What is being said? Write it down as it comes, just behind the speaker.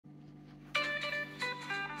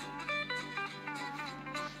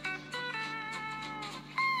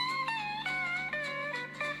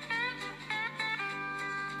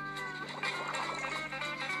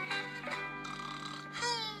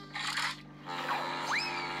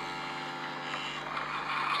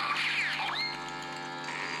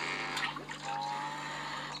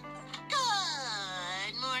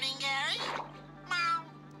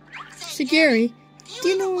Say, Gary, do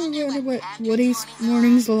you know what Woody's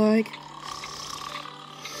mornings are like?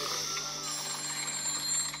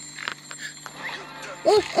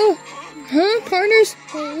 Huh, partners?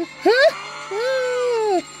 Huh?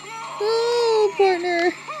 Oh,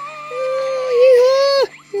 partner.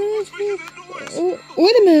 Oh,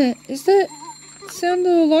 wait a minute. Is that sound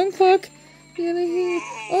of the alarm clock?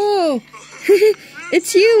 Oh,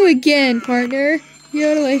 it's you again, partner.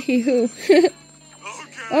 Yodelay-hee-hoo.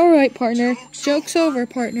 Alright, partner. Joke's over,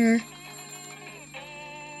 partner.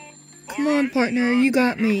 Come on, partner. You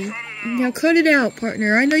got me. Now cut it out,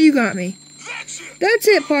 partner. I know you got me. That's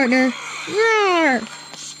it, partner. Roar!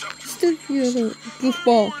 Stop, you little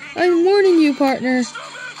goofball. I'm warning you, partner.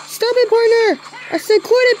 Stop it, partner! I said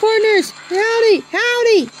quit it, partners! Howdy!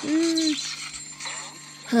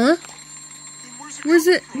 Huh? Where's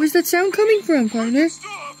that sound coming from, partner?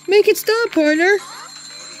 Make it stop, partner!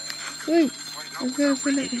 Wait, I've got to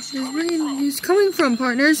find out where he's coming from,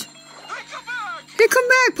 partners. Hey, come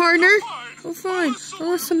back, partner! Oh, fine. I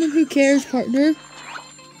want someone who cares, partner.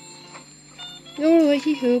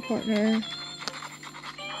 Yodelay-hee-hoo, partner.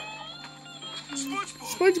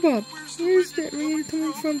 SpongeBob, where's that rain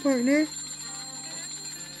coming from, partner?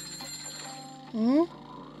 Huh?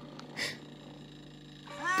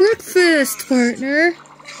 Breakfast, partner!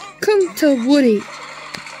 Come to Woody!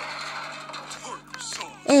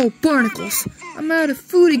 Oh, barnacles! I'm out of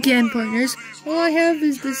food again, partners. All I have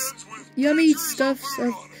is this yummy stuff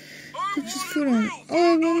of just food on it.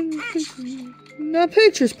 All I want is not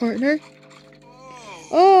pictures, partner.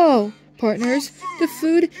 Oh, partners, the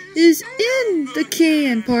food is in the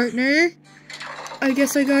can, partner. I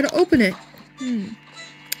guess I gotta open it.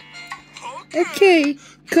 Okay,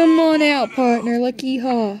 come on out, partner. Like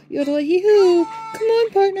haw. Yodelay-hee-hoo. Come on,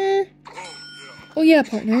 partner. Oh yeah,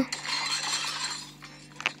 partner.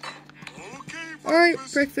 Alright,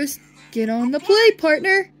 breakfast. Get on the plate,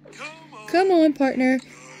 partner. Come on, partner.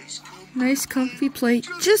 Nice comfy plate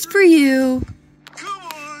just for you.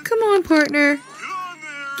 Come on, partner.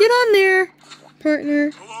 Get on there,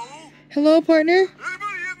 partner. Hello, partner?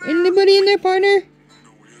 Anybody in there, partner?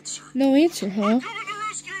 No answer, huh?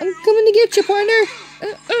 I'm coming to get you, partner.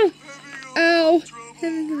 Ow.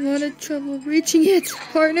 Having a lot of trouble reaching it,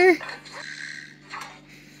 partner.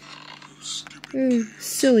 Ooh,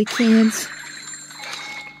 silly cans.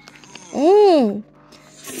 Oh,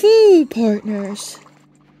 food, partners.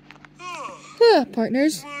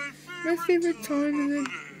 Partners. My favorite time of the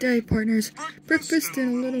day, partners. Breakfast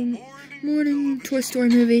and a little morning Toy Story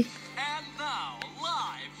movie. And now,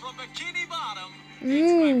 live from Bikini Bottom,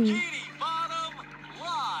 Ooh. Bikini Bottom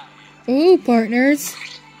Live. Ooh, partners.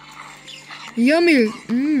 Yummy.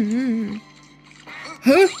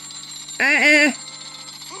 Huh?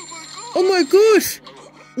 Oh my gosh.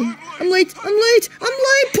 I'm late,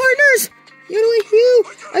 partners. Yodelay-hee-hoo.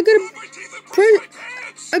 I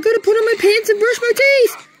gotta put on my pants and brush my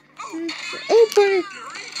teeth. Oh, partner.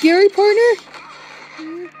 Gary, partner?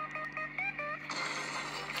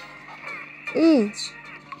 Ooh.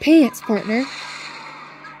 Pants, partner.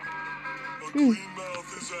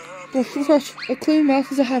 A clean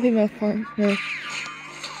mouth is a happy mouth, partner.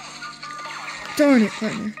 Darn it,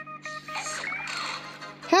 partner.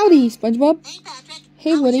 Howdy, SpongeBob. Hey, Patrick.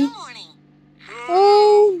 Hey, Woody.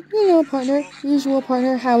 Oh, you know, partner. Usual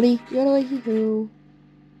partner. Howdy. Yodelay-hee-hoo.